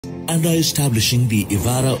and are establishing the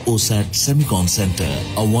Evara OSAT Semicon Center,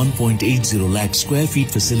 a 1.80 lakh square feet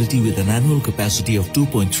facility with an annual capacity of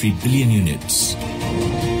 2.3 billion units.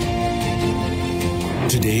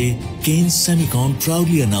 Today, Kaynes Semicon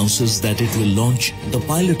proudly announces that it will launch the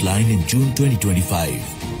pilot line in June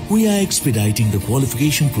 2025. We are expediting the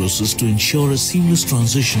qualification process to ensure a seamless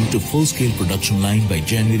transition to full-scale production line by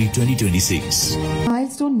January 2026.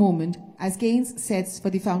 Milestone moment as Kaynes sets for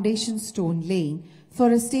the foundation stone laying for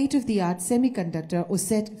a state-of-the-art semiconductor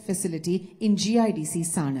OSAT facility in GIDC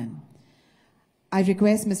Sanand. I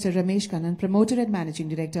request Mr. Ramesh Kannan, Promoter and Managing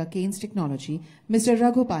Director, Kaynes Technology, Mr.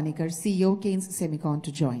 Raghu Panikar, CEO, Kaynes Semicon,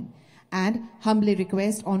 to join, and humbly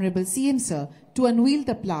request Honorable CM Sir to unveil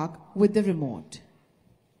the plaque with the remote.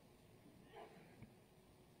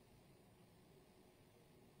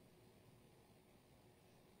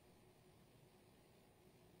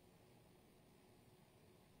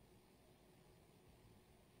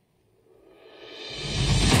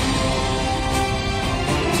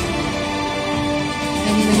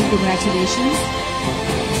 Congratulations.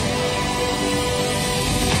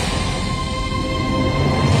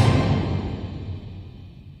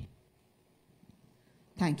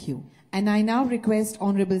 Thank you. And I now request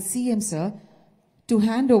Honorable CM Sir to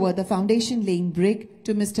hand over the foundation laying brick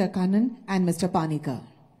to Mr. Kannan and Mr. Panikar.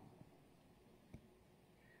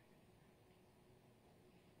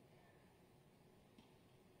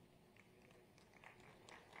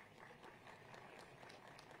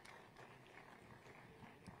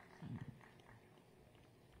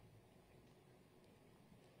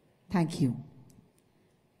 Thank you.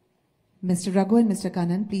 Mr. Raghu and Mr.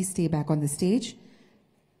 Kannan, please stay back on the stage.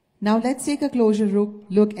 Now let's take a closer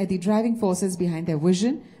look at the driving forces behind their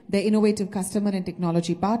vision, their innovative customer and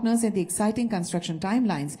technology partners, and the exciting construction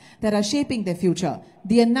timelines that are shaping their future.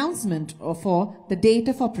 The announcement for the date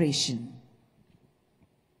of operation.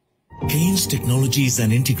 Kaynes Technology is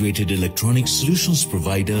an integrated electronic solutions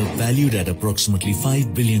provider valued at approximately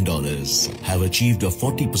 $5 billion, have achieved a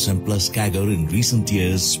 40% plus CAGR in recent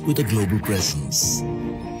years with a global presence.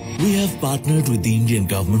 We have partnered with the Indian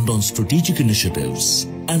government on strategic initiatives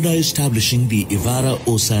and are establishing the Evara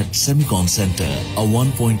OSAT Semicon Center, a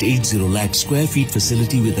 1.80 lakh square feet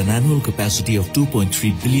facility with an annual capacity of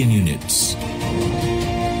 2.3 billion units.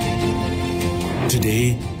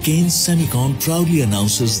 Today, Kaynes Semicon proudly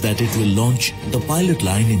announces that it will launch the pilot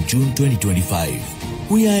line in June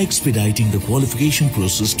 2025. We are expediting the qualification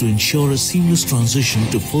process to ensure a seamless transition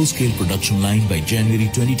to full-scale production line by January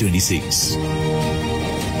 2026.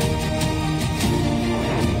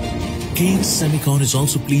 Kaynes Semicon is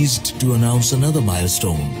also pleased to announce another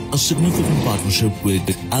milestone, a significant partnership with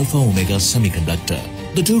Alpha Omega Semiconductor.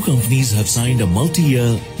 The two companies have signed a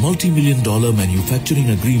multi-year, multi-million-dollar manufacturing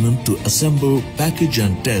agreement to assemble, package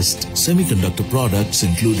and test semiconductor products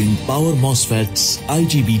including power MOSFETs,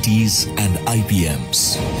 IGBTs and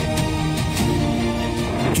IPMs.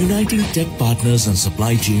 Uniting tech partners and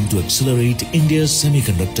supply chain to accelerate India's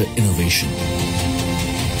semiconductor innovation.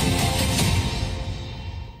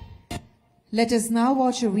 Let us now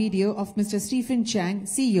watch a video of Mr. Stephen Chang,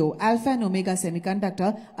 CEO, Alpha and Omega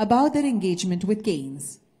Semiconductor, about their engagement with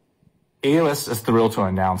Kaynes. AOS is thrilled to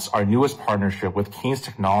announce our newest partnership with Kaynes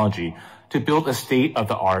Technology to build a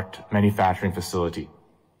state-of-the-art manufacturing facility.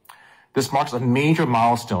 This marks a major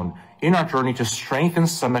milestone in our journey to strengthen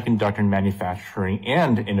semiconductor manufacturing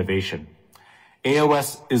and innovation.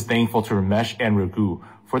 AOS is thankful to Ramesh and Raghu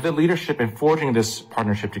for their leadership in forging this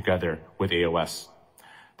partnership together with AOS.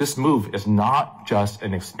 This move is not just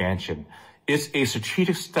an expansion. It's a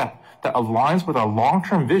strategic step that aligns with our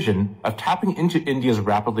long-term vision of tapping into India's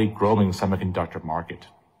rapidly growing semiconductor market.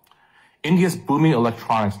 India's booming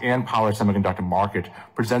electronics and power semiconductor market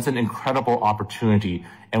presents an incredible opportunity,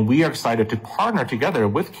 and we are excited to partner together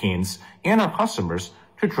with Kaynes and our customers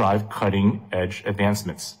to drive cutting-edge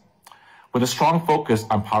advancements. With a strong focus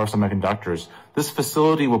on power semiconductors, this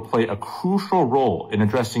facility will play a crucial role in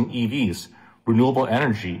addressing EVs, renewable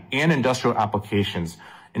energy, and industrial applications,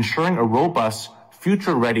 ensuring a robust,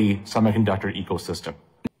 future-ready semiconductor ecosystem.